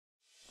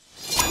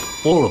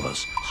All of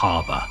us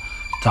harbour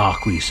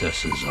dark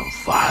recesses of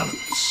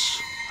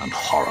violence and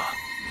horror.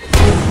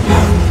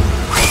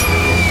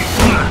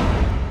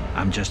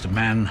 I'm just a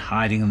man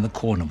hiding in the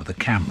corner with a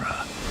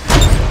camera,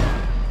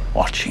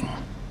 watching.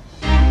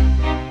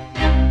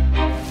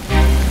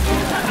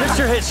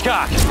 Mr.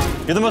 Hitchcock,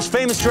 you're the most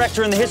famous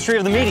director in the history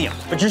of the medium,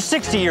 but you're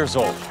 60 years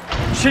old.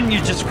 Shouldn't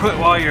you just quit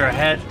while you're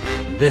ahead?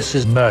 This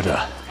is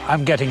murder.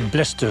 I'm getting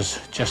blisters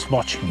just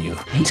watching you.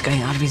 He's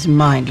going out of his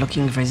mind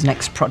looking for his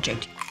next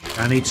project.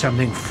 I need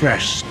something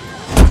fresh,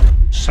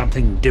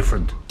 something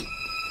different.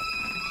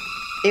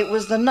 It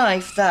was the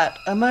knife that,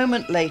 a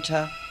moment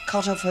later,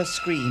 cut off her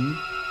scream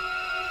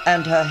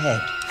and her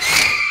head.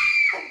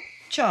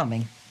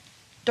 Charming.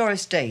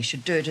 Doris Day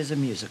should do it as a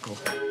musical.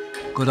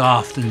 Good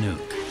afternoon.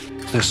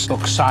 This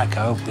book,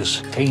 Psycho, is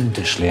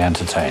fiendishly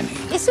entertaining.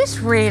 Is this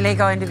really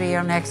going to be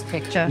your next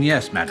picture?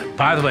 Yes, madam.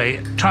 By the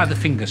way, try the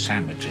finger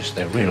sandwiches.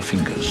 They're real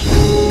fingers.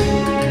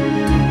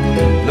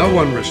 No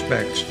one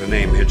respects the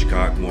name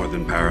Hitchcock more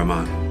than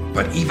Paramount.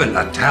 But even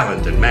a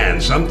talented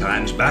man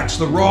sometimes backs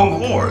the wrong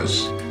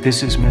horse.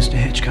 This is Mr.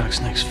 Hitchcock's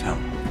next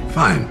film.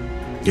 Fine,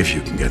 if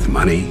you can get the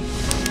money.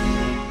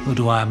 Who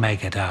do I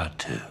make it out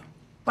to?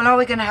 Well, are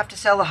we going to have to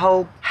sell the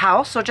whole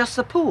house or just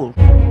the pool?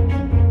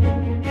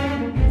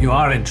 You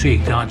are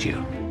intrigued, aren't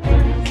you?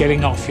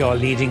 Getting off your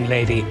leading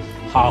lady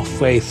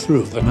halfway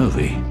through the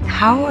movie.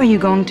 How are you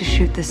going to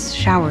shoot this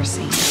shower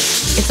scene?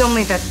 It's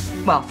only that,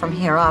 well, from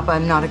here up,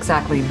 I'm not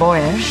exactly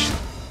boyish.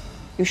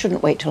 You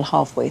shouldn't wait till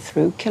halfway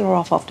through. Kill her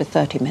off after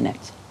 30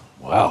 minutes.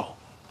 Well.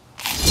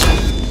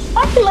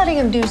 Why are you letting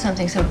him do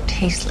something so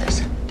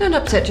tasteless? Don't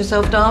upset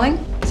yourself,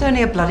 darling. It's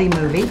only a bloody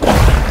movie.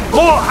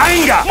 More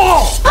anger!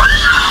 More!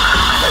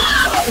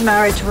 You're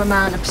married to a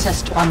man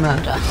obsessed by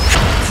murder.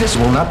 This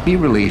will not be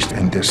released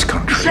in this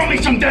country. Show me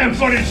some damn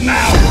footage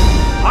now!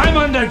 I'm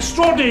under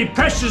extraordinary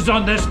pressures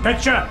on this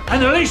picture,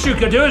 and the least you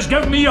could do is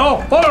give me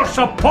your full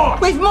support.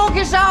 We've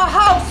mortgaged our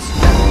house!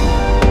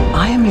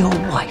 I am your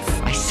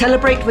wife. I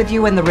celebrate with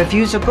you when the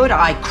reviews are good.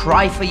 I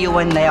cry for you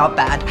when they are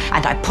bad.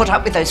 And I put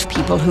up with those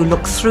people who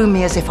look through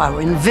me as if I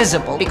were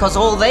invisible, because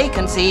all they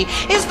can see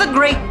is the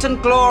great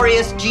and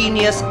glorious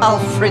genius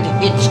Alfred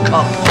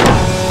Hitchcock.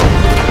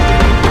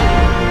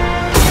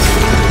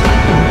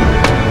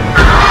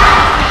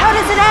 How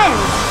does it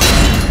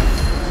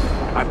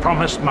end? I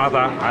promised Mother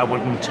I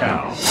wouldn't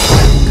tell.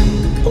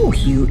 Oh,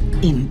 you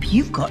imp,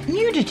 you've got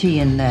nudity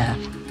in there.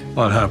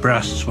 Well, her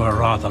breasts were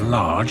rather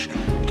large.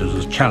 It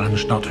was a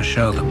challenge not to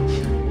show them.